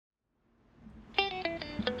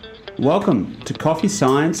Welcome to Coffee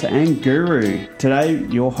Science and Guru. Today,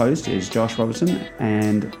 your host is Josh Robertson,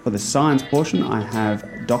 and for the science portion, I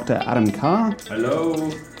have Dr. Adam Carr. Hello.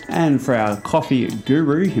 And for our coffee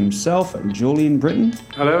guru himself, Julian Britton.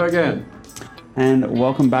 Hello again. And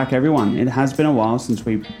welcome back, everyone. It has been a while since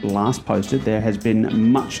we last posted. There has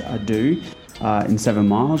been much ado in 7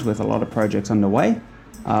 Miles with a lot of projects underway.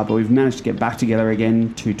 But we've managed to get back together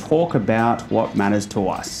again to talk about what matters to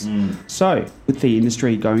us. So, with the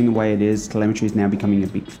industry going the way it is, telemetry is now becoming a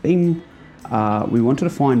big thing. We wanted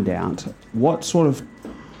to find out what sort of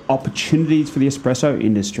opportunities for the espresso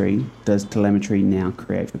industry does telemetry now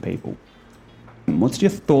create for people? What's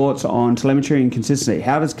your thoughts on telemetry and consistency?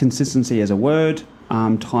 How does consistency as a word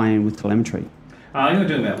tie in with telemetry? I think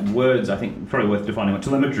we're talking about words. I think probably worth defining what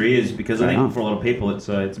telemetry is, because I think for a lot of people it's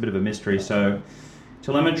a bit of a mystery. So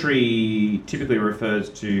telemetry typically refers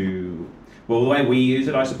to, well, the way we use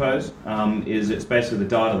it, I suppose, is it's basically the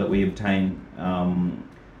data that we obtain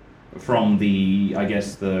from the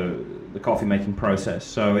coffee making process.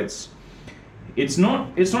 So it's not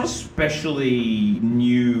especially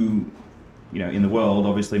new, in the world.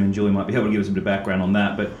 Obviously, I mean, Julie might be able to give us a bit of background on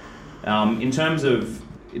that. But in terms of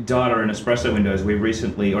data in espresso windows, we've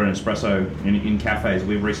recently, or in espresso in cafes,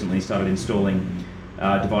 we've recently started installing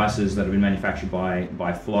devices that have been manufactured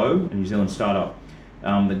by Flow, a New Zealand startup,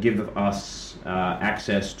 that give us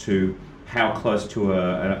access to how close to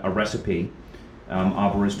a recipe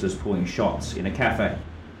our baristas pulling shots in a cafe.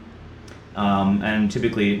 And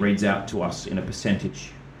typically it reads out to us in a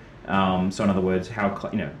percentage. So in other words,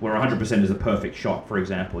 where 100% is the perfect shot, for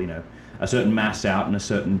example, a certain mass out in a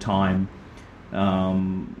certain time,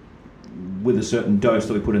 with a certain dose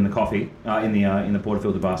that we put in the coffee, in the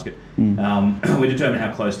portafilter basket, we determine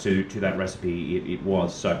how close to that recipe it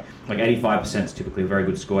was. So like 85% is typically a very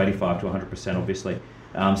good score, 85 to 100% obviously.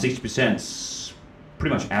 60% is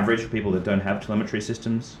pretty much average for people that don't have telemetry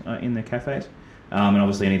systems in their cafes. And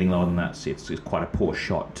obviously anything lower than that, it's quite a poor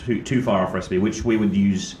shot, too far off recipe, which we would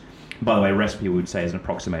use, by the way, recipe we would say is an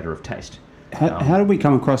approximator of taste. How did we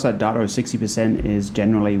come across that data of 60% is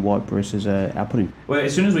generally what baristas are outputting? Well,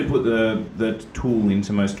 as soon as we put the tool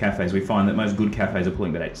into most cafes, we find that most good cafes are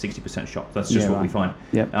pulling about 60% shots. That's just what we find.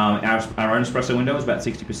 Yep. Our own espresso window is about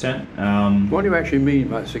 60%. What do you actually mean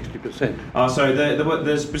by 60%? So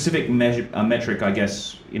the specific metric, I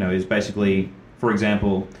guess, is basically, for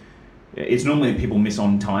example, it's normally people miss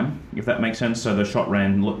on time, if that makes sense. So the shot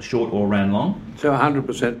ran short or ran long. So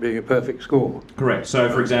 100% being a perfect score. Correct. So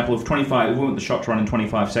for example, if we want the shot to run in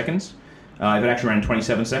 25 seconds, if it actually ran in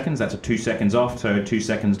 27 seconds, that's 2 seconds off. So 2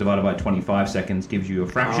 seconds divided by 25 seconds gives you a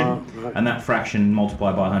fraction, right. And that fraction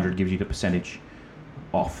multiplied by 100 gives you the percentage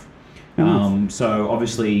off. So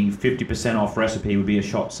obviously 50% off recipe would be a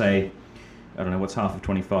shot, say, I don't know, what's half of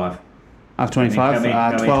 25? Half 25,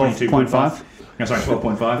 12.5. No, sorry,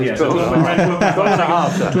 12.5. Yeah, so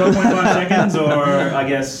 12.5 seconds, or I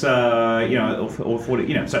guess or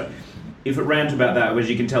 40. So if it ran to about that, which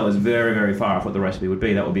you can tell is very, very far off what the recipe would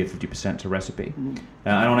be, that would be a 50% to recipe. And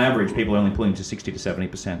on average, people are only pulling to 60 to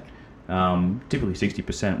 70%. Typically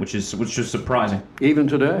 60%, which is surprising. Even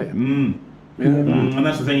today. And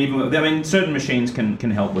that's the thing. Certain machines can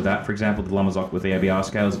help with that. For example, the Lamazok with the ABR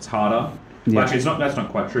scales, it's harder. Yeah. Well, actually, that's not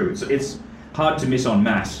quite true. It's hard to miss on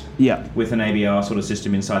mass with an ABR sort of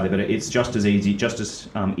system inside there, but it's just as easy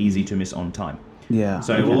to miss on time. Yeah.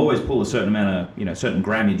 So we'll always pull a certain amount of, certain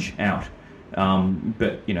grammage out.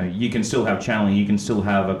 But, you can still have channeling, you can still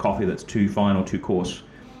have a coffee that's too fine or too coarse,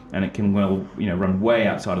 and it can, run way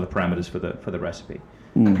outside of the parameters for the recipe.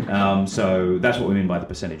 So that's what we mean by the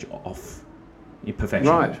percentage off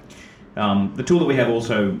perfection. Right. The tool that we have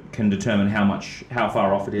also can determine how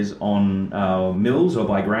far off it is on mils or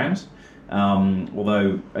by grams.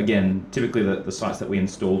 Although, again, typically the sites that we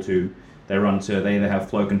install to, they either have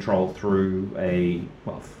flow control through a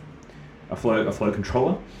flow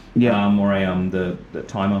controller, or the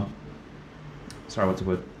timer. Sorry, what's the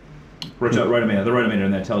word? Rotometer. The rotometer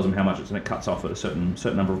in there tells them how much it cuts off at a certain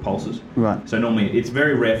number of pulses. Right. So normally it's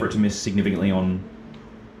very rare for it to miss significantly on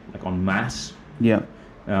mass. Yeah.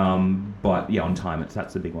 But on time,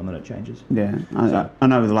 that's the big one that it changes. Yeah, I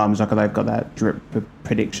know with Lamazok they've got that drip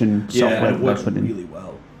prediction software. Yeah, it works really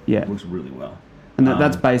well. Yeah, it works really well. And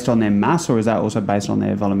that's based on their mass, or is that also based on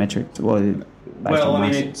their volumetric? It's going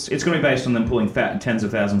to be based on them pulling tens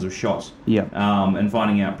of thousands of shots. Yeah. And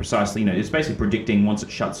finding out precisely, it's basically predicting once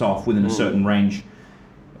it shuts off within a certain range.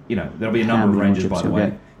 There'll be a number of ranges, by the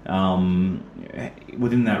way.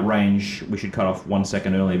 within that range, we should cut off 1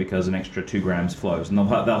 second early because an extra 2 grams flows. And they'll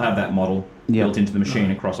have that model built into the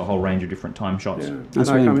machine across a whole range of different time shots. Yeah. That's Can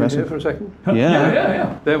I really come impressive. in here for a second?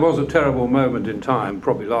 Yeah. There was a terrible moment in time,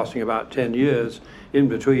 probably lasting about 10 years, in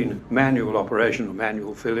between manual operation or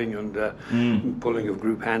manual filling and pulling of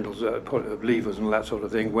group handles, of levers and all that sort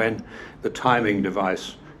of thing, when the timing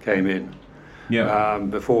device came in.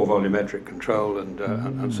 Before volumetric control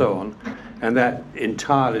and so on, and that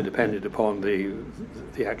entirely depended upon the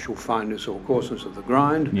actual fineness or coarseness of the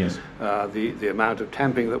grind, the amount of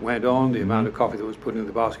tamping that went on, the amount of coffee that was put in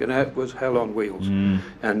the basket. And it was hell on wheels,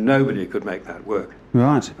 and nobody could make that work.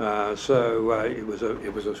 Right. So it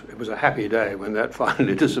was a happy day when that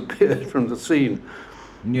finally disappeared from the scene.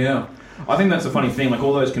 Yeah, I think that's a funny thing. Like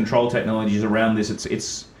all those control technologies around this,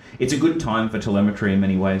 it's a good time for telemetry in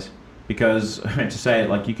many ways. Because, to say it,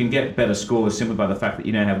 like you can get better scores simply by the fact that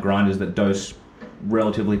you now have grinders that dose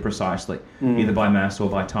relatively precisely, either by mass or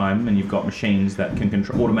by time, and you've got machines that can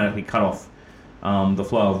automatically cut off the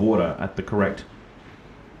flow of water at the correct,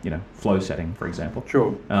 flow setting, for example.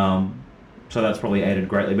 Sure. So that's probably aided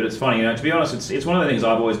greatly. But it's funny, to be honest, it's one of the things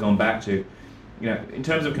I've always gone back to. In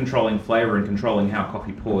terms of controlling flavour and controlling how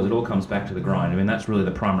coffee pours, it all comes back to the grind. I mean, that's really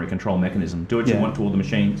the primary control mechanism. Do what you want to all the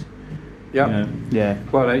machines. Yeah.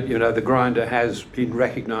 Well, the grinder has been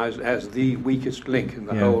recognised as the weakest link in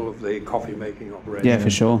the whole of the coffee making operation. Yeah, for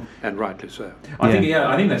sure. And rightly so. I think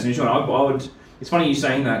that's an interesting one. It's funny you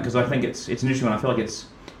saying that because I think it's an interesting one. I feel like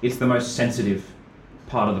it's the most sensitive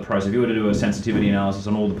part of the process. If you were to do a sensitivity analysis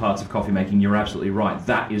on all the parts of coffee making, you're absolutely right.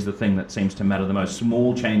 That is the thing that seems to matter the most.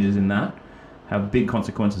 Small changes in that have big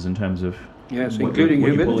consequences in terms of including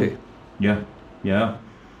humidity. Yeah.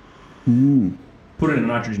 Put it in a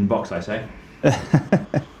nitrogen box, I say.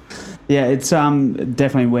 Yeah, it's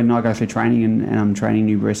definitely when I go through training and I'm training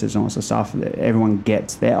new baristas and all sorts of stuff, everyone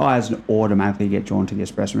gets, their eyes automatically get drawn to the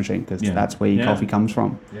espresso machine because that's where your coffee comes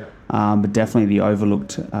from. Yeah. But definitely the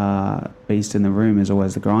overlooked beast in the room is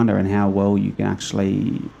always the grinder and how well you can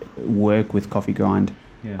actually work with coffee grind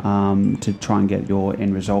to try and get your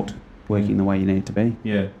end result working the way you need it to be.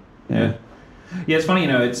 Yeah, it's funny,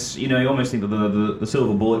 you almost think that the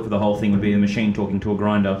silver bullet for the whole thing would be the machine talking to a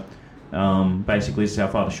grinder. Basically, this is how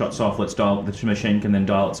far the shot's off. The machine can then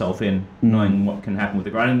dial itself in, knowing what can happen with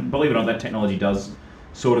the grind. And believe it or not, that technology does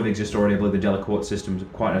sort of exist already. I believe the Delacorte system's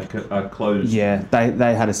quite a closed... Yeah,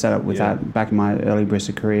 they had a setup with that back in my early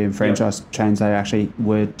barista career in franchise chains. They actually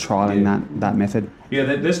were trialling that method. Yeah,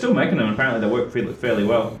 they're still making them. Apparently, they work fairly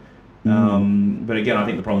well. But again, I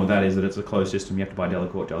think the problem with that is that it's a closed system. You have to buy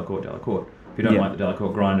Delacorte. If you don't like the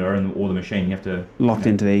Delacorte grinder or the machine, you have to... Locked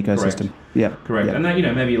into the ecosystem. Correct. And that,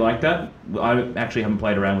 maybe you like that. I actually haven't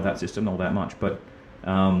played around with that system all that much, but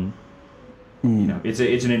it's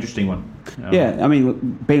an interesting one. I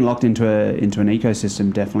mean, being locked into an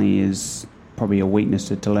ecosystem definitely is probably a weakness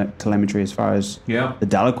to telemetry as far as the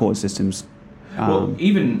Delacorte systems. Well,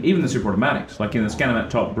 even the super automatics, like in the Scanamat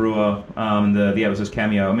Top Brewer, the Abbas's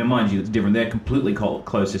Cameo. I mean, mind you, it's different. They're completely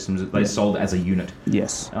closed systems. They're sold as a unit.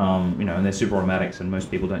 Yes. And they're super automatics, and most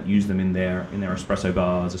people don't use them in their espresso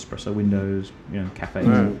bars, espresso windows,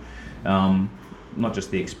 cafes. Not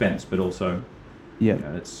just the expense, but also,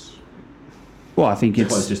 it's. Well, I think it's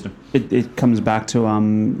a closed system. It comes back to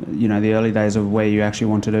the early days of where you actually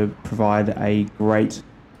wanted to provide a great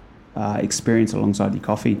experience alongside your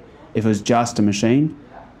coffee. If it was just a machine,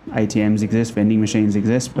 ATMs exist, vending machines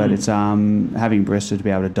exist, but it's having baristas to be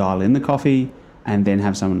able to dial in the coffee and then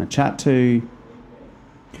have someone to chat to.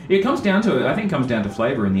 It comes down to I think it comes down to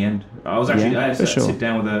flavour in the end. I was actually I had to sit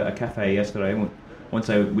down with a cafe yesterday, won't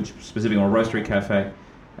say which specific, or a roastery cafe,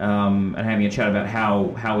 and having a chat about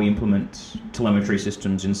how we implement telemetry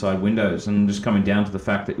systems inside Windows, and just coming down to the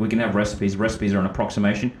fact that we can have recipes. Recipes are an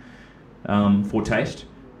approximation for taste.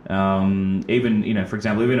 Even for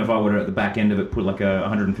example, even if I were to at the back end of it put like a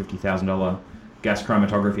 $150,000 gas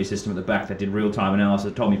chromatography system at the back that did real-time analysis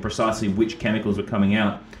that told me precisely which chemicals were coming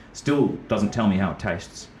out, still doesn't tell me how it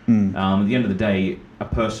tastes. At the end of the day, a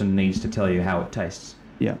person needs to tell you how it tastes.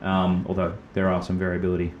 Although there are some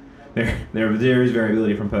variability. There is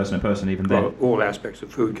variability from person to person even then. All aspects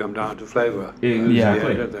of food come down to flavour.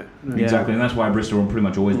 Exactly. Exactly, and that's why a barista will pretty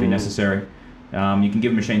much always be necessary. You can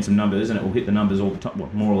give a machine some numbers and it will hit the numbers all the time,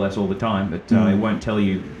 more or less all the time, but it won't tell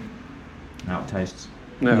you how it tastes.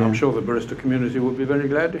 No, I'm sure the barista community would be very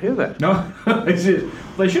glad to hear that. No,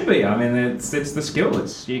 they should be. I mean, it's the skill.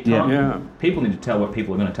 People need to tell what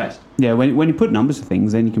people are going to taste. Yeah, when you put numbers to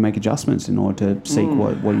things, then you can make adjustments in order to seek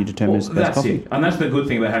what you determine is the best coffee. It. And that's the good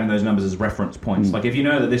thing about having those numbers as reference points. Like if you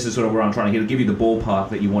know that this is sort of where I'm trying to hit, it'll give you the ballpark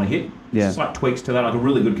that you want to hit. Yeah. Slight tweaks to that. Like a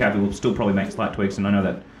really good cafe will still probably make slight tweaks, and I know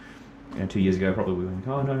that 2 years ago probably we went,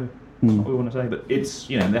 oh no, that's not what we want to say. But it's,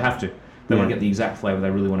 they have to. They want to get the exact flavour they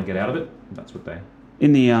really want to get out of it. That's what they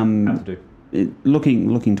have to do.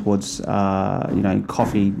 Looking towards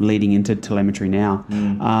coffee leading into telemetry now,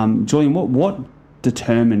 Julian, what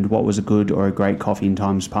determined what was a good or a great coffee in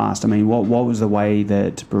times past? I mean, what was the way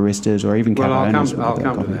that baristas or even cafe owners I'll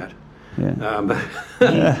come to that.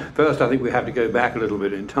 First, I think we have to go back a little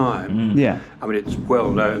bit in time. I mean, it's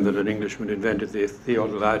well known that an Englishman invented the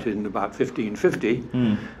theodolite in about 1550.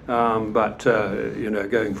 But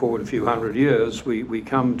going forward a few hundred years, we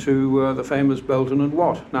come to the famous Boulton and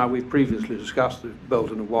Watt. Now, we've previously discussed the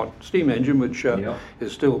Boulton and Watt steam engine, which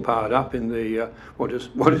is still powered up in the what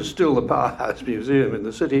is still the Powerhouse Museum in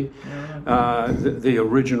the city. The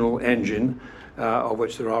original engine. Of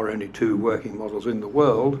which there are only 2 working models in the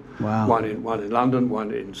world. Wow. One in London,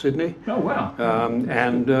 one in Sydney. Oh wow!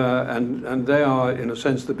 And they are, in a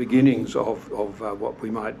sense, the beginnings of what we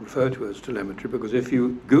might refer to as telemetry. Because if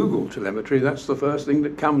you Google telemetry, that's the first thing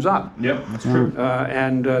that comes up. Yep, that's true.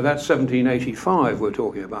 And that's 1785 we're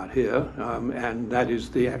talking about here, and that is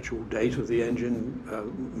the actual date of the engine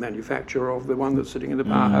manufacture of the one that's sitting in the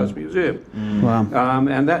Powerhouse Museum. Wow.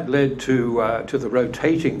 And that led to the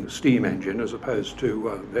rotating steam engine as opposed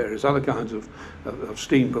to various other kinds of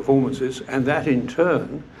steam performances, and that in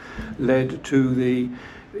turn led to the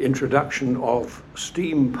introduction of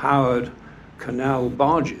steam-powered canal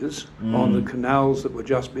barges on the canals that were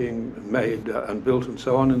just being made and built and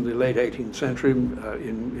so on in the late 18th century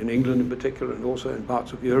in England in particular, and also in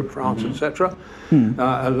parts of Europe, France, etc.,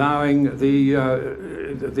 allowing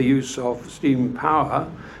the use of steam power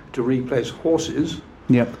to replace horses.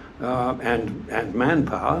 Yep. And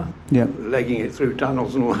manpower, legging it through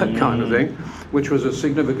tunnels and all that kind of thing, which was a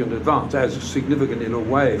significant advance, as significant in a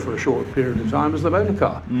way for a short period of time as the motor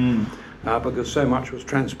car, because so much was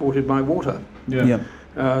transported by water.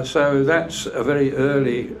 So that's a very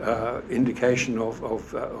early indication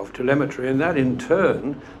of telemetry, and that in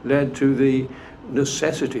turn led to the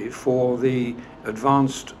necessity for the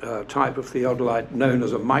advanced type of theodolite known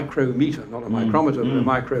as a micrometer, not a micrometer, but a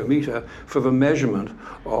micrometer, for the measurement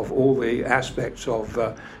of all the aspects of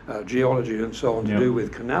geology and so on to do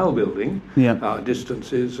with canal building,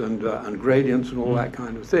 distances and gradients and all that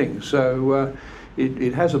kind of thing. So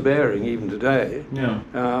it has a bearing even today, with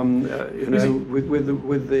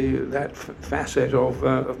that facet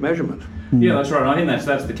of measurement. Yeah, that's right. I think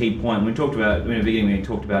that's the key point. We talked about in the beginning. We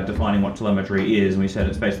talked about defining what telemetry is, and we said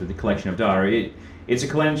it's basically the collection of data. It's a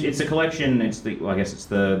collection. It's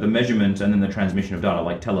the measurement and then the transmission of data,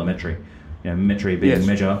 like telemetry. Metry being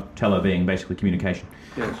measure, tele being basically communication.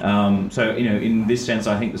 Yes. So in this sense,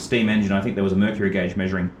 I think the steam engine. I think there was a mercury gauge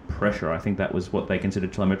measuring pressure. I think that was what they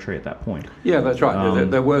considered telemetry at that point. Yeah, that's right.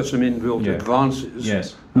 There were some inbuilt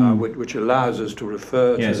advances, which allows us to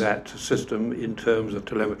refer to that system in terms of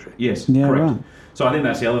telemetry. Yes, correct. Right. So I think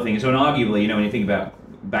that's the other thing. So arguably, when you think about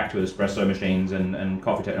back to espresso machines and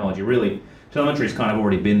coffee technology, really, telemetry's kind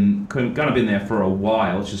of been there for a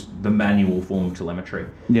while. It's just the manual form of telemetry.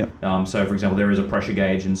 Yeah. So, for example, there is a pressure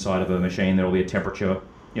gauge inside of a machine. There will be a temperature.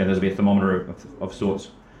 There'll be a thermometer of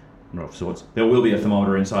sorts. Not of sorts. There will be a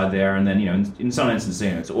thermometer inside there, and then in some instances,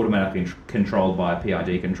 it's automatically controlled by a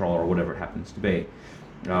PID controller or whatever it happens to be.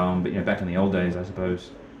 But back in the old days, I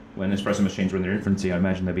suppose, when espresso machines were in their infancy, I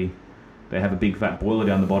imagine they have a big fat boiler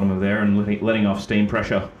down the bottom of there and letting off steam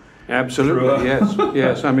pressure. Absolutely,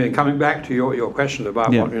 yes. I mean, coming back to your question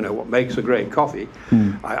about what makes a great coffee,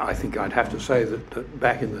 I think I'd have to say that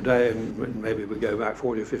back in the day, and maybe we go back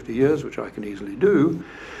 40 or 50 years, which I can easily do,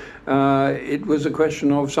 it was a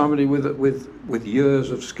question of somebody with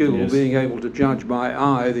years of skill being able to judge by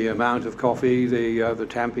eye the amount of coffee, the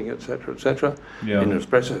tamping, etc., in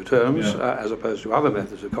espresso terms, as opposed to other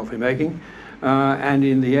methods of coffee making. And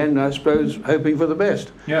in the end, I suppose, hoping for the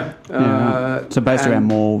best. So based around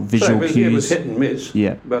more visual cues. It was hit and miss.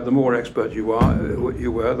 But the more expert you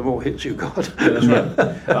were, the more hits you got. That's right.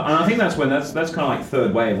 And I think that's kind of like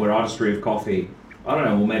third wave, where artistry of coffee. I don't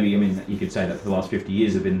know. Well, maybe you could say that for the last 50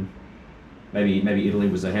 years have been. Maybe Italy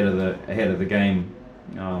was ahead of the game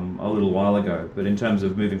a little while ago. But in terms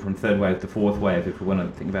of moving from third wave to fourth wave, if we want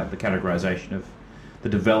to think about the categorization of the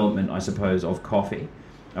development, I suppose, of coffee.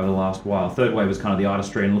 over the last while. Third wave was kind of the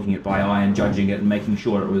artistry and looking at by eye and judging it and making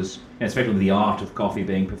sure it was, it's effectively the art of coffee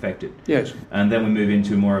being perfected. Yes. And then we move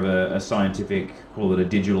into more of a scientific, call it a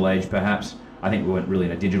digital age perhaps. I think we weren't really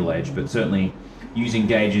in a digital age, but certainly using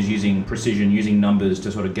gauges, using precision, using numbers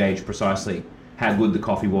to sort of gauge precisely how good the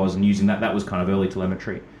coffee was, and using that was kind of early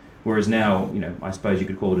telemetry. Whereas now, I suppose you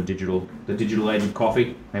could call it the digital age of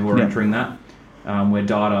coffee. Maybe we're entering that. Where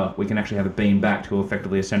data, we can actually have it beamed back to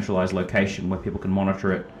effectively a centralised location where people can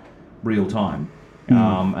monitor it real time.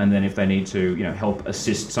 And then if they need to, help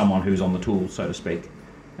assist someone who's on the tool, so to speak,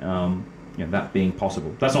 that being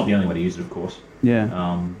possible. That's not the only way to use it, of course.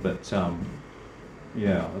 Yeah. That's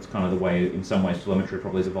kind of the way, in some ways, telemetry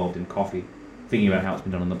probably has evolved in coffee. Thinking about how it's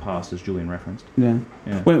been done in the past, as Julian referenced. Yeah.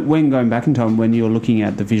 When going back in time, when you're looking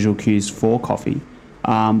at the visual cues for coffee,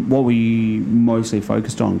 what were you mostly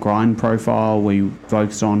focused on? Grind profile? Were you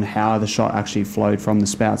focused on how the shot actually flowed from the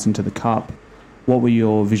spouts into the cup? What were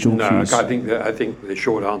your visual cues? I think the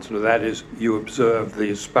short answer to that is you observe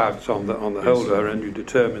the spouts on the holder and you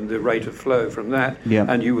determine the rate of flow from that,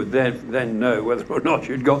 and you would then know whether or not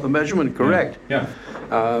you'd got the measurement correct.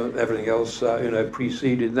 Everything else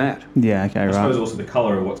preceded that. Yeah, okay, right. I suppose also the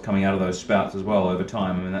colour of what's coming out of those spouts as well over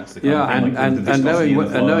time. I mean, that's the and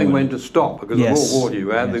knowing when to stop, because the more water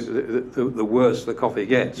you add, the worse the coffee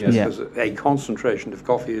gets. Because a concentration of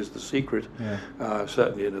coffee is the secret,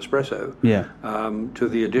 certainly in espresso. To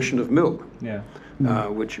the addition of milk,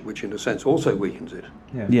 which in a sense also weakens it.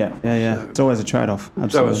 So, it's always a trade-off.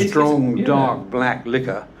 Absolutely. So a strong, dark, black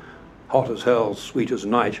liquor, hot as hell, sweet as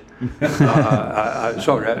night,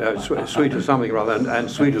 sweet as something rather, and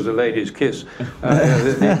sweet as a lady's kiss.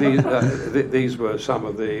 These were some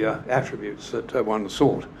of the attributes that one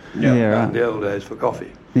sought in the old days for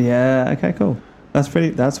coffee. Yeah, okay, cool.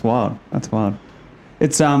 That's wild.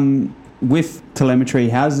 It's with telemetry,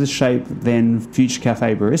 how does this shape then future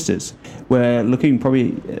cafe baristas? We're looking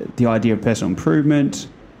probably at the idea of personal improvement,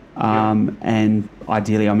 and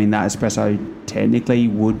ideally, that espresso technically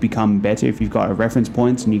would become better if you've got a reference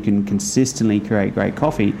points and you can consistently create great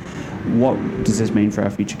coffee. What does this mean for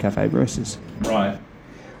our future cafe baristas? Right.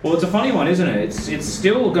 Well, it's a funny one, isn't it? It's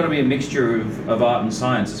still going to be a mixture of art and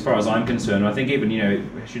science, as far as I'm concerned. I think even,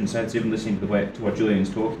 I shouldn't say it's even listening to what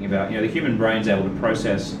Julian's talking about. The human brain's able to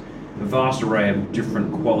process a vast array of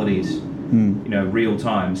different qualities, real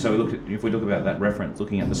time. So if we look about that reference,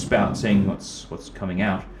 looking at the spout, seeing what's coming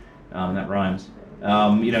out, that rhymes.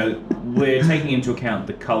 We're taking into account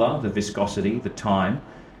the colour, the viscosity, the time,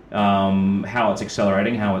 how it's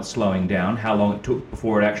accelerating, how it's slowing down, how long it took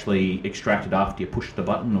before it actually extracted after you pushed the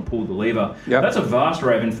button or pulled the lever. That's a vast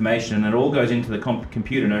array of information, and it all goes into the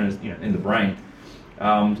computer known as in the brain.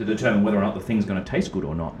 To determine whether or not the thing's going to taste good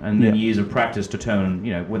or not, and then years of practice determine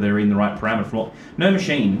whether they're in the right parameter. No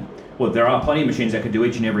machine. Well, there are plenty of machines that can do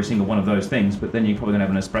each and every single one of those things, but then you're probably going to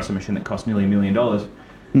have an espresso machine that costs nearly $1 million.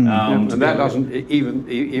 And that doesn't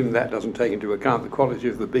even that doesn't take into account the quality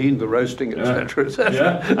of the bean, the roasting, etc., etc.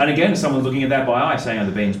 Yeah, and again, someone's looking at that by eye, saying, are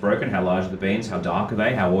the beans broken? How large are the beans? How dark are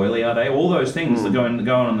they? How oily are they? All those things that go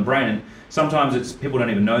on in the brain, and sometimes people don't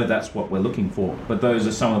even know that's what we're looking for. But those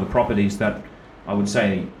are some of the properties that I would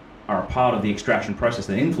say are a part of the extraction process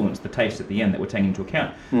that influence the taste at the end that we're taking into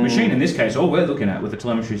account. Machine, in this case, all we're looking at with the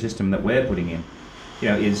telemetry system that we're putting in,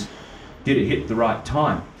 is did it hit the right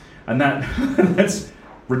time? And that's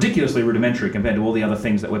ridiculously rudimentary compared to all the other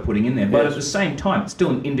things that we're putting in there. But at the same time, it's still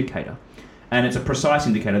an indicator, and it's a precise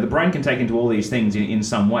indicator. The brain can take into all these things in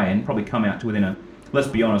some way and probably come out to within let's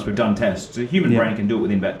be honest, we've done tests. The human brain can do it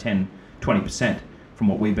within about 10-20%. From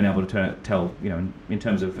what we've been able to tell, in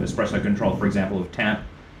terms of espresso control, for example, of tamp,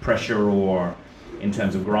 pressure, or in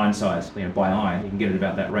terms of grind size, by eye, you can get it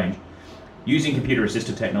about that range. Using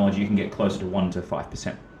computer-assisted technology, you can get closer to 1 to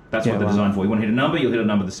 5%. That's what they're designed for. You want to hit a number, you'll hit a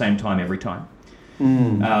number at the same time every time.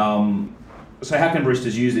 So how can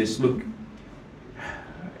baristas use this? Look,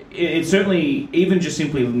 it's certainly, even just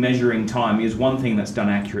simply measuring time is one thing that's done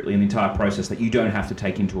accurately in the entire process that you don't have to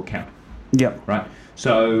take into account. Right?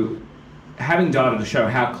 So having data to show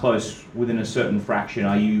how close within a certain fraction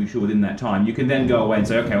are you within that time, you can then go away and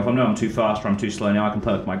say, okay, well, if I know I'm too fast or I'm too slow, now I can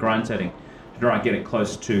play with my grind setting to try and get it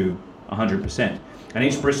close to 100%. And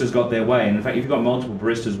each barista's got their way. And in fact, if you've got multiple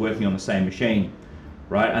baristas working on the same machine,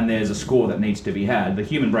 right, and there's a score that needs to be had, the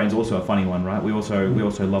human brain's also a funny one, right? We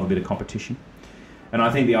also love a bit of competition. And I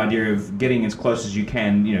think the idea of getting as close as you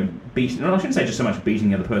can, beat, and I shouldn't say just so much beating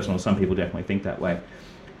the other person, or some people definitely think that way.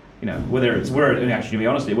 Whether it's to be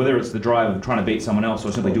honest, whether it's the drive of trying to beat someone else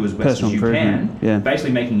or simply do as best as you can,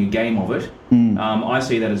 basically making a game of it. I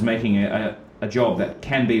see that as making a job that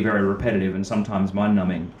can be very repetitive and sometimes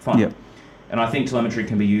mind-numbing fun. And I think telemetry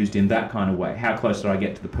can be used in that kind of way. How close did I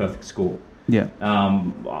get to the perfect score? Yeah.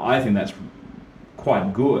 I think that's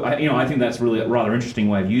quite good. I think that's really a rather interesting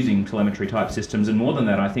way of using telemetry type systems. And more than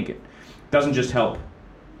that, I think it doesn't just help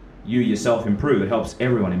you yourself improve, it helps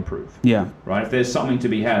everyone improve. Yeah. Right? If there's something to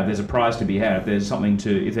be had, if there's a prize to be had,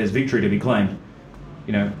 if there's victory to be claimed,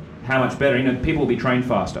 how much better? People will be trained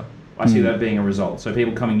faster. I see that being a result. So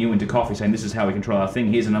people coming new into coffee saying, this is how we control our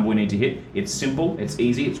thing, here's a number we need to hit. It's simple, it's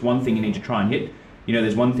easy, it's one thing you need to try and hit.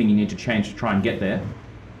 There's one thing you need to change to try and get there.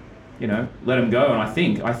 Let them go. And I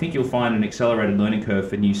think you'll find an accelerated learning curve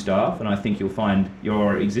for new staff, and I think you'll find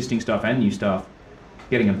your existing staff and new staff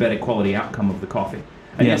getting a better quality outcome of the coffee.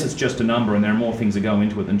 And yes, it's just a number, and there are more things that go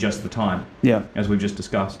into it than just the time, as we've just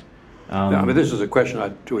discussed. This is a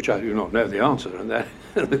question to which I do not know the answer, and that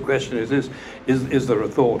the question is this: is there a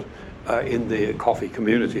thought in the coffee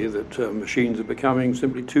community that machines are becoming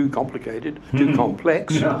simply too complicated, too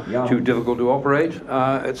complex, too difficult to operate,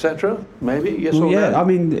 etc.? Maybe, yes or no? Yeah, I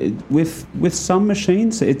mean, with some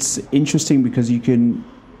machines, it's interesting because you can...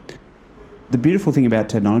 The beautiful thing about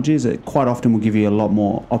technology is it quite often will give you a lot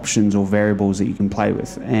more options or variables that you can play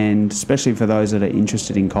with. And especially for those that are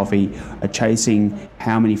interested in coffee, are chasing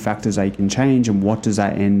how many factors they can change and what does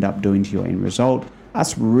that end up doing to your end result.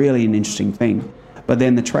 That's really an interesting thing. But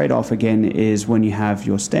then the trade-off again is when you have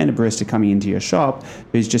your standard barista coming into your shop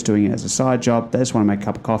who's just doing it as a side job, they just want to make a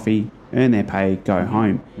cup of coffee, earn their pay, go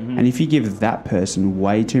home. And if you give that person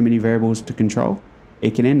way too many variables to control,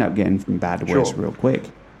 it can end up getting from bad to worse real quick.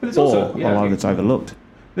 But it's also, a lot that's overlooked.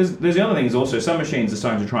 There's the other thing is also some machines are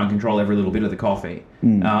starting to try and control every little bit of the coffee,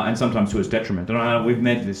 and sometimes to its detriment. And we've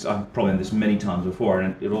mentioned this, I've probably mentioned this many times before,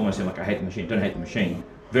 and it almost seemed like I hate the machine. Don't hate the machine.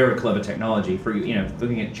 Very clever technology for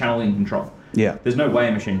looking at channeling control. Yeah. There's no way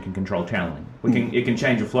a machine can control channeling. It can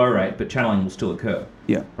change the flow rate, but channeling will still occur.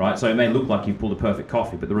 Yeah. Right. So it may look like you've pulled a perfect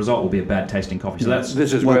coffee, but the result will be a bad tasting coffee. So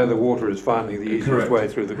this is where the water is finding the easiest way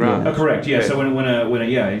through the ground. Correct. Yeah. So when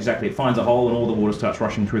exactly, it finds a hole and all the water starts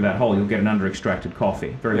rushing through that hole, you'll get an under extracted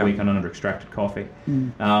coffee, very weak and under extracted coffee.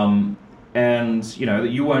 And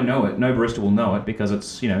you won't know it. No barista will know it because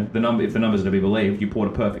it's the number. If the numbers are to be believed, you poured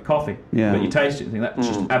a perfect coffee. Yeah. But you taste it and think that's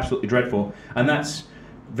just absolutely dreadful. And that's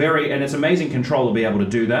and it's amazing control to be able to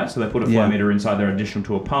do that. So they put a flow meter inside there additional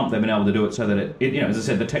to a pump. They've been able to do it so that it as I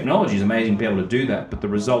said, the technology is amazing to be able to do that, but the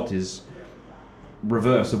result is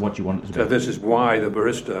reverse of what you want it to be. So this is why the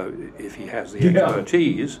barista, if he has the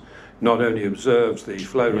expertise, not only observes the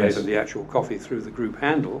flow rate of the actual coffee through the group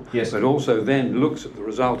handle, but also then looks at the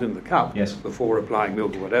result in the cup before applying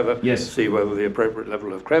milk or whatever, to see whether the appropriate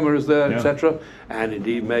level of crema is there, etc., and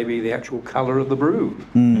indeed maybe the actual colour of the brew.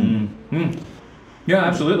 Yeah,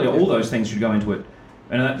 absolutely. All those things should go into it.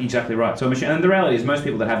 And that's exactly right. So and the reality is most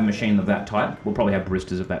people that have a machine of that type will probably have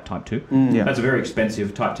baristas of that type too. That's a very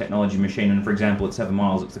expensive type technology machine. And for example, at 7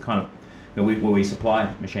 Miles, it's the kind of where we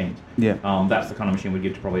supply machines. That's the kind of machine we'd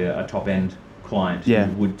give to probably a top-end client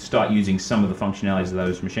who would start using some of the functionalities of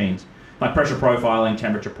those machines. Like pressure profiling,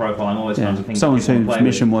 temperature profiling, all those kinds of things. Someone's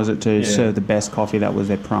mission was it to serve the best coffee. That was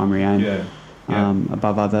their primary aim.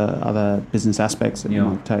 Above other business aspects that you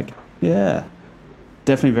might take. Yeah.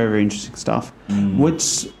 Definitely very, very interesting stuff.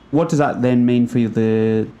 What does that then mean for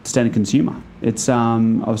the standard consumer? It's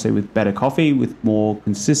obviously with better coffee, with more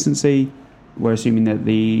consistency. We're assuming that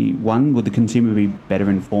would the consumer be better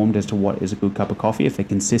informed as to what is a good cup of coffee if they're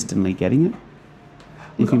consistently getting it? Do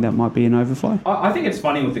you think that might be an overflow? I think it's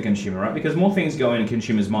funny with the consumer, right? Because more things go in a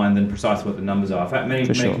consumer's mind than precisely what the numbers are. In fact, many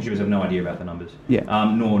consumers have no idea about the numbers.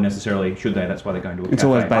 Nor necessarily should they. That's why they're going to a cafe. It's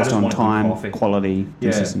always based on time, quality,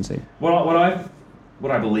 consistency. What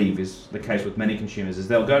I believe is the case with many consumers is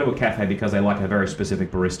they'll go to a cafe because they like a very specific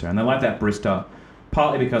barista, and they like that barista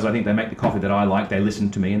partly because I think they make the coffee that I like, they listen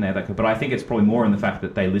to me, but I think it's probably more in the fact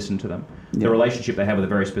that they listen to them. The relationship they have with a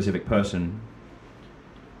very specific person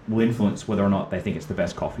will influence whether or not they think it's the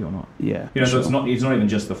best coffee or not. So it's not even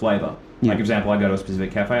just the flavour. Like, for example, I go to a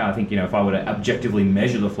specific cafe, I think, if I were to objectively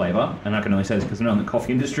measure the flavour, and I can only say this because I'm not in the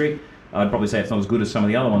coffee industry, I'd probably say it's not as good as some of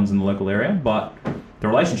the other ones in the local area, but the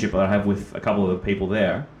relationship that I have with a couple of the people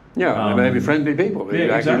there. They may be friendly people.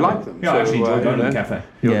 You actually like them. I actually enjoy going to the cafe.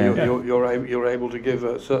 You're able to give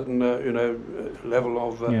a certain level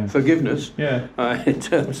of forgiveness in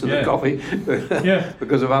terms of the coffee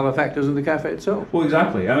because of other factors in the cafe itself. Well,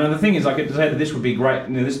 exactly. I mean, the thing is, I could say that this would be great.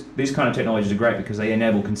 These kind of technologies are great because they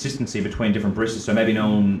enable consistency between different baristas. So maybe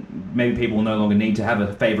people will no longer need to have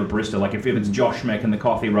a favourite barista. Like if it's Josh making the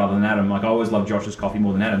coffee rather than Adam. Like I always love Josh's coffee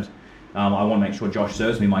more than Adam's. I want to make sure Josh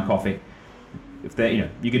serves me my coffee. If they,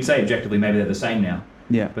 you could say objectively maybe they're the same now.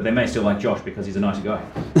 But they may still like Josh because he's a nicer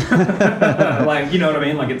guy. Like, you know what I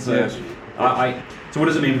mean? Like it's So what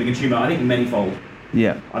does it mean for the consumer? I think manifold.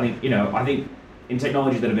 Yeah. I think in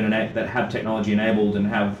technologies that have been that have technology enabled and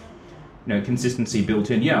have consistency built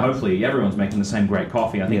in. Yeah, hopefully everyone's making the same great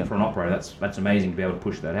coffee. I think for an operator, that's amazing to be able to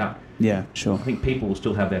push that out. Yeah, sure. I think people will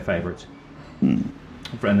still have their favourites.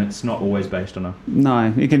 And it's not always based on a...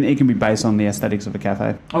 No, it can be based on the aesthetics of a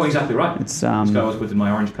cafe. Oh, exactly right. It's this guy was with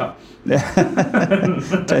my orange cup.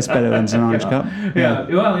 Tastes better than an orange cup. Yeah.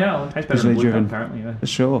 Well, yeah, it tastes better than a blue cup, apparently. Yeah. For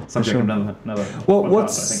sure. Subject of another well,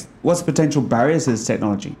 podcast, what's the potential barriers to this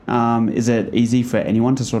technology? Is it easy for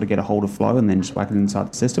anyone to sort of get a hold of flow and then just whack it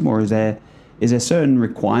inside the system, or is there certain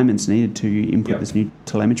requirements needed to input this new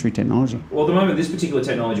telemetry technology? Well, at the moment, this particular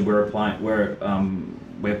technology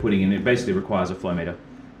we're putting in, it basically requires a flow meter.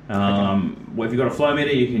 Well, if you've got a flow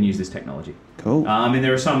meter, you can use this technology. Cool.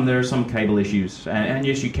 There are some cable issues, and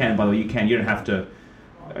yes, you can. By the way, you can. You don't have to.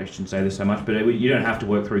 I shouldn't say this so much, but you don't have to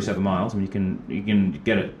work through 7 miles. I mean, you can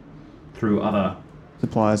get it through other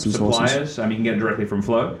suppliers and sources. I mean, you can get it directly from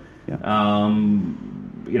Flow. Yeah.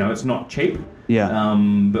 It's not cheap. Yeah.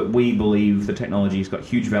 But we believe the technology's got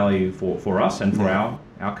huge value for us and for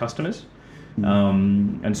our customers.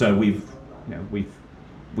 And so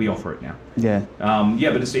we offer it now. Yeah.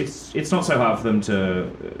 But it's not so hard for them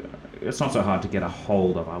to. It's not so hard to get a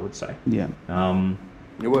hold of, I would say. Yeah.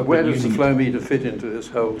 Where does the flow meter fit into this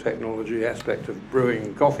whole technology aspect of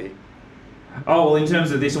brewing coffee? Oh, well, in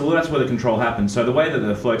terms of this, that's where the control happens. So the way that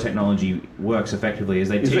the flow technology works effectively is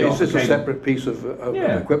they tee off the cable. Is this a separate piece of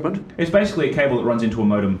equipment? It's basically a cable that runs into a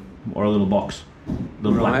modem or a little box.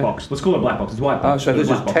 Black box. Let's call it a black box. It's a white box. So this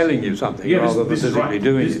is telling you something rather than physically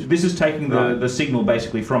doing it. This is taking the signal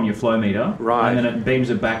basically from your flow meter, right, and then it beams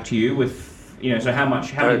it back to you with, so how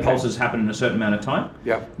many pulses happen in a certain amount of time.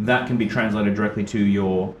 Yeah. That can be translated directly to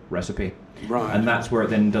your recipe. Right. And that's where it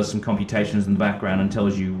then does some computations in the background and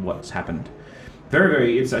tells you what's happened. Very,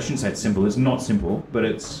 very. I shouldn't say it's simple. It's not simple, but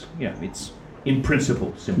it's it's in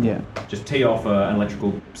principle simple. Yeah. Just tee off an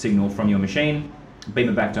electrical signal from your machine, beam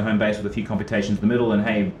it back to home base with a few computations in the middle, and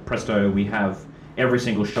hey, presto, we have every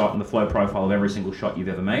single shot and the flow profile of every single shot you've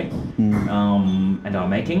ever made, and are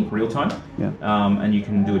making real time. Yeah. And you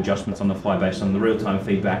can do adjustments on the fly based on the real time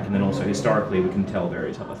feedback, and then also historically we can tell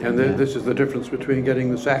various other things. And this is the difference between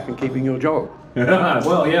getting the sack and keeping your job.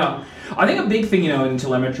 Well, yeah. I think a big thing, in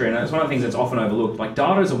telemetry, and it's one of the things that's often overlooked. Like,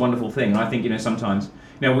 data is a wonderful thing, and I think sometimes.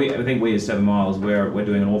 I think we as 7 Miles, we're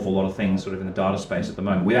doing an awful lot of things sort of in the data space at the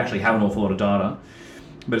moment. We actually have an awful lot of data,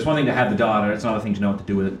 but it's one thing to have the data, it's another thing to know what to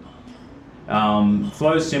do with it.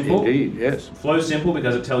 Flow's simple. Indeed, yes. Flow's simple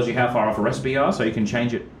because it tells you how far off a recipe you are, so you can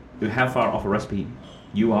change it, how far off a recipe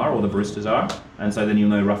you are or the baristas are, and so then you'll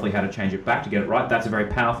know roughly how to change it back to get it right. That's a very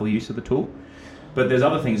powerful use of the tool. But there's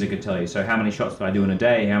other things it could tell you. So how many shots did I do in a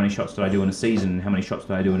day? How many shots did I do in a season? How many shots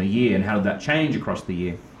did I do in a year? And how did that change across the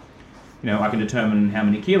year? I can determine how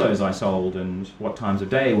many kilos I sold and what times of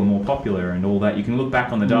day were more popular and all that. You can look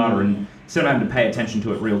back on the data and instead of having to pay attention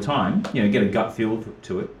to it real time, get a gut feel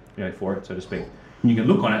to it, for it, so to speak. You can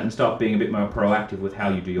look on it and start being a bit more proactive with how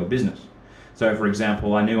you do your business. So, for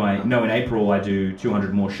example, I know in April I do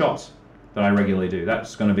 200 more shots that I regularly do.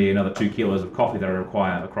 That's going to be another 2 kilos of coffee that I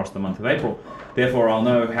require across the month of April. Therefore, I'll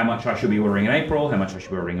know how much I should be ordering in April, how much I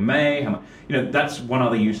should be ordering in May. How much, that's one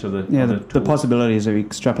other use of the the possibilities of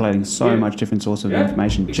extrapolating so much different sources of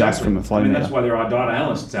information just from a flow meter. That's why there are data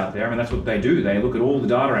analysts out there. That's what they do. They look at all the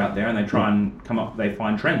data out there and they try and they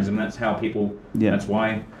find trends, and that's how people. That's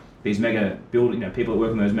why these mega building, people that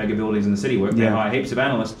work in those mega buildings in the city work. They hire heaps of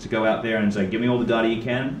analysts to go out there and say, "Give me all the data you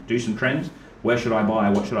can. Do some trends. Where should I buy?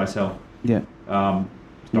 What should I sell?" Yeah.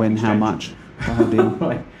 When? How much?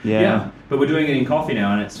 But we're doing it in coffee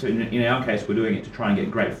now, and it's in our case we're doing it to try and get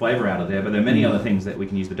great flavour out of there. But there are many other things that we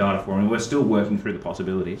can use the data for, and we're still working through the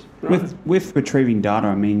possibilities. With retrieving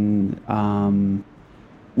data,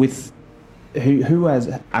 with who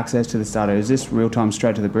has access to this data? Is this real time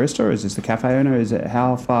straight to the barista, or is this the cafe owner? Is it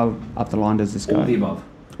how far up the line does this go? All the above.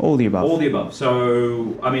 All the above. All the above.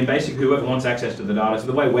 So, basically, whoever wants access to the data. So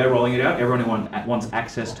the way we're rolling it out, everyone who wants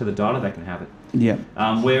access to the data, they can have it. Yeah.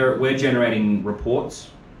 We're generating reports.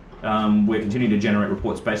 We're continuing to generate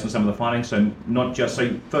reports based on some of the findings. So not just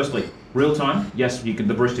firstly, real time. Yes, the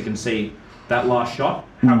barista can see that last shot,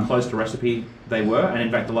 how close to recipe they were, and in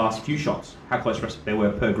fact the last few shots, how close to recipe they were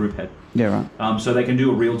per group head. Yeah, right. So they can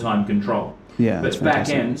do a real time control. Yeah, but back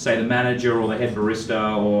end, say the manager or the head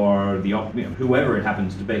barista or the whoever it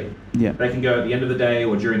happens to be, they can go at the end of the day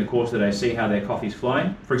or during the course of the day, see how their coffee's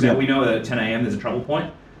flowing. For example, we know that at 10 a.m. there's a trouble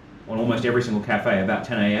point on almost every single cafe about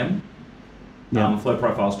 10 a.m. Flow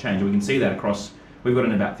profiles change, and we can see that across. We've got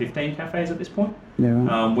in about 15 cafes at this point. Yeah,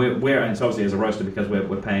 right. We're and so obviously as a roaster, because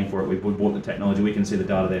we're paying for it, we've bought the technology. We can see the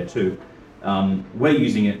data there too. We're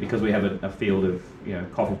using it because we have a field of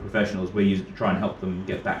coffee professionals. We use it to try and help them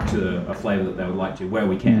get back to a flavour that they would like to, where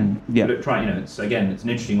we can. Yeah. But it's an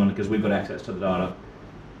interesting one because we've got access to the data.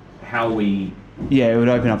 How we... Yeah, it would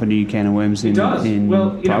open up a new can of worms in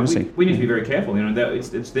privacy. We need to be very careful.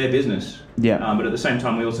 It's their business. Yeah. But at the same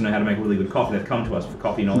time, we also know how to make really good coffee. They've come to us for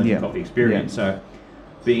coffee knowledge and coffee experience. So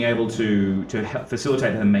being able to help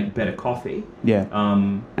facilitate them make better coffee. Yeah.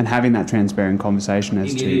 And having that transparent conversation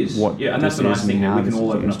as to what. Yeah, and that's the nice thing. We can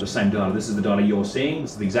all open up the same data. This is the data you're seeing.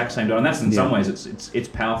 This is the exact same data, and that's in some ways it's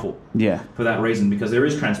powerful. Yeah. For that reason, because there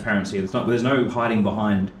is transparency. There's no hiding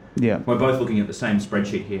behind. Yeah. We're both looking at the same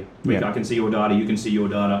spreadsheet here. I can see your data. You can see your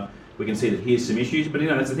data. We can see that here's some issues, but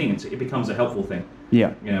that's the thing. It becomes a helpful thing.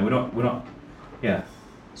 Yeah. We're not. Yeah.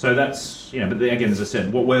 So that's but then, again, as I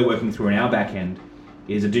said, what we're working through in our back end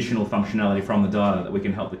is additional functionality from the data that we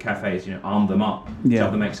can help the cafes, arm them up to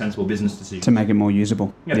help them make sensible business decisions. To make it more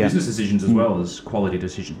usable. Yeah, business decisions as well as quality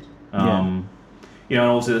decisions. And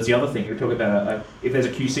also that's the other thing. We talk about if there's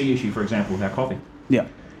a QC issue, for example, with our coffee. Yeah.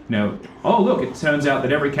 Oh look, it turns out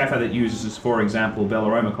that every cafe that uses, for example,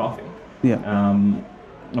 Bellaroma coffee, a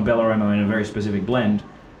Bellaroma in a very specific blend,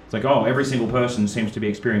 it's like, every single person seems to be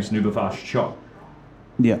experiencing an uber fast shot.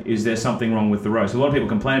 Yeah. Is there something wrong with the roast? A lot of people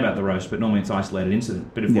complain about the roast, but normally it's an isolated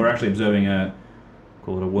incident. But if we're actually observing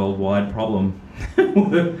call it a worldwide problem,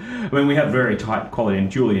 we have very tight quality,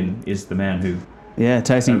 and Julian is the man who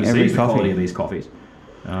tasting every the quality of these coffees.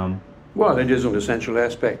 Well, it is an essential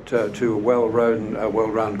aspect to a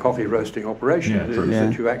well-run coffee roasting operation.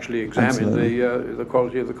 That you actually examine the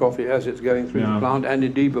quality of the coffee as it's going through the plant, and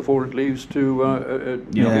indeed before it leaves to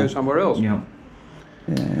go somewhere else. Yeah.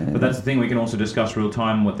 But that's the thing, we can also discuss real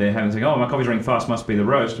time what they're having. Saying, my coffee's running fast, must be the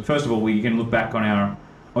roast. First of all, we can look back on our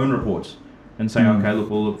own reports and say,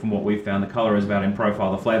 we'll look from what we've found. The colour is about in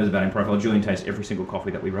profile, the flavour is about in profile. Julian tastes every single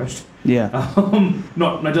coffee that we roast. Yeah.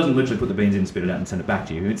 It doesn't literally put the beans in, spit it out and send it back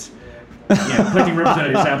to you. It's collecting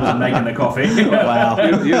representative samples and making the coffee. Wow.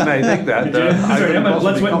 You may think that. Sorry, how much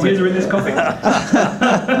blood, sweat and tears are in this coffee?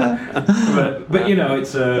 but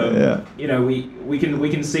it's we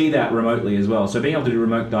can see that remotely as well. So being able to do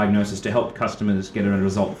remote diagnosis to help customers get a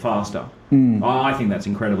result faster, I think that's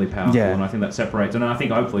incredibly powerful, and I think that separates. And I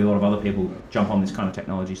think hopefully a lot of other people jump on this kind of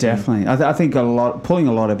technology. Definitely, I think pulling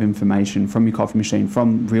a lot of information from your coffee machine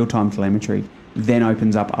from real-time telemetry then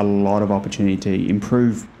opens up a lot of opportunity to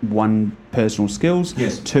improve one, personal skills,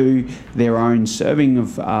 two, their own serving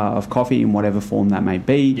of coffee in whatever form that may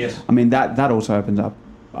be. Yes. I mean that also opens up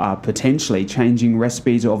potentially changing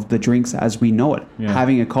recipes of the drinks as we know it. Yeah.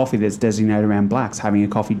 Having a coffee that's designated around blacks, having a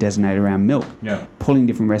coffee designated around milk. Yeah. Pulling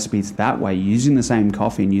different recipes that way, using the same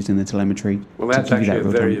coffee and using the telemetry. Well, that's actually a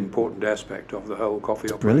very important aspect of the whole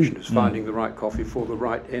coffee operation, is finding the right coffee for the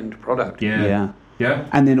right end product. Yeah.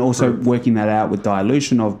 And then also working that out with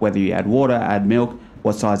dilution of whether you add water, add milk,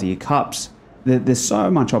 what size are your cups. There's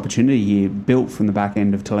so much opportunity here built from the back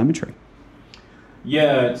end of telemetry.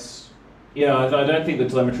 Yeah, I don't think the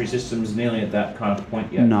telemetry system's nearly at that kind of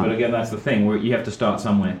point yet. No. But again, that's the thing, where you have to start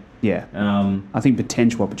somewhere. Yeah. I think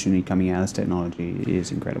potential opportunity coming out of this technology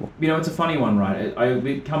is incredible. It's a funny one, right?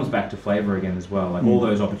 It comes back to flavour again as well. Like all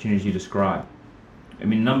those opportunities you describe. I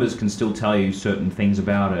mean, numbers can still tell you certain things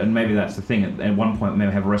about it, and maybe that's the thing. At one point,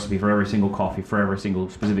 maybe have a recipe for every single coffee, for every single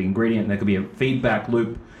specific ingredient. There could be a feedback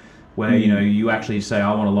loop where you actually say,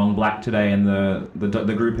 "I want a long black today," and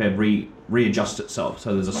the group head readjusts itself,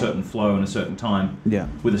 so there's a certain flow and a certain time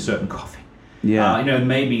with a certain coffee. Yeah,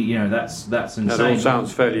 maybe that's insane. That all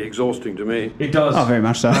sounds fairly exhausting to me. It does. Oh, very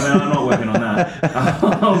much so. I mean, I'm not working on that.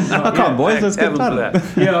 Come on, boys, let's get started.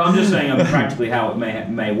 I'm just saying practically how it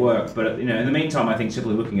may work. But in the meantime, I think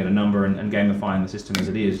simply looking at a number and gamifying the system as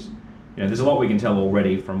it is, there's a lot we can tell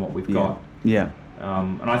already from what we've got. Yeah.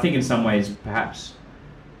 And I think in some ways, perhaps,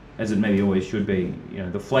 as it maybe always should be,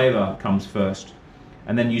 the flavour comes first,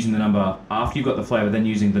 and then using the number after you've got the flavour, then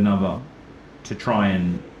using the number to try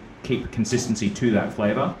and keep consistency to that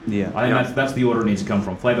flavour. Yeah, I think that's the order it needs to come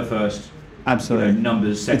from. Flavour first. Absolutely.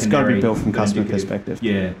 Numbers secondary. It's got to be built from customer perspective.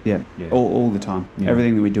 Yeah. All the time. Yeah.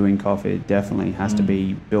 Everything that we do in coffee definitely has to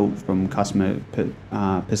be built from customer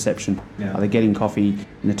perception. Yeah. Are they getting coffee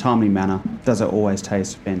in a timely manner? Does it always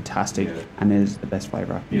taste fantastic? Yeah. And is the best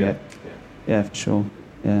flavour? Yeah, for sure.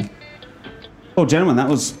 Yeah. Well, gentlemen,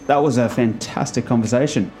 that was a fantastic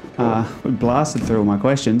conversation. We blasted through all my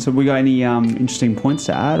questions. Have we got any interesting points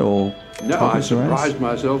to add or? No, I surprised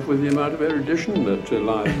myself with the amount of erudition that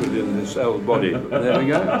lies within this old body. But there we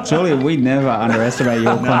go. Julia, we never underestimate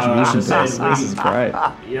your contribution to this. This is great.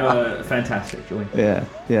 You're fantastic, Julia.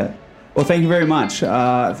 Yeah. Well, thank you very much.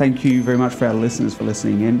 Thank you very much for our listeners for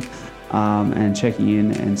listening in. and checking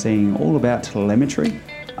in and seeing all about telemetry.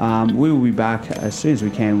 We will be back as soon as we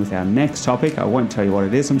can with our next topic. I won't tell you what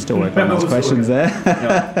it is. I'm still working on those questions there.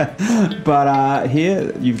 But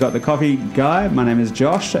here you've got the coffee guy. My name is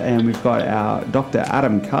Josh, and we've got our Dr.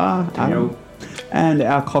 Adam Carr, and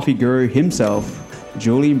our coffee guru himself,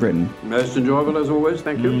 Julian Britton. Most enjoyable as always.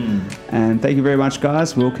 Thank you. And thank you very much,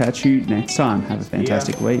 guys. We'll catch you next time. Have a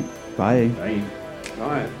fantastic week. Bye. Bye.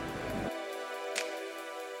 Bye.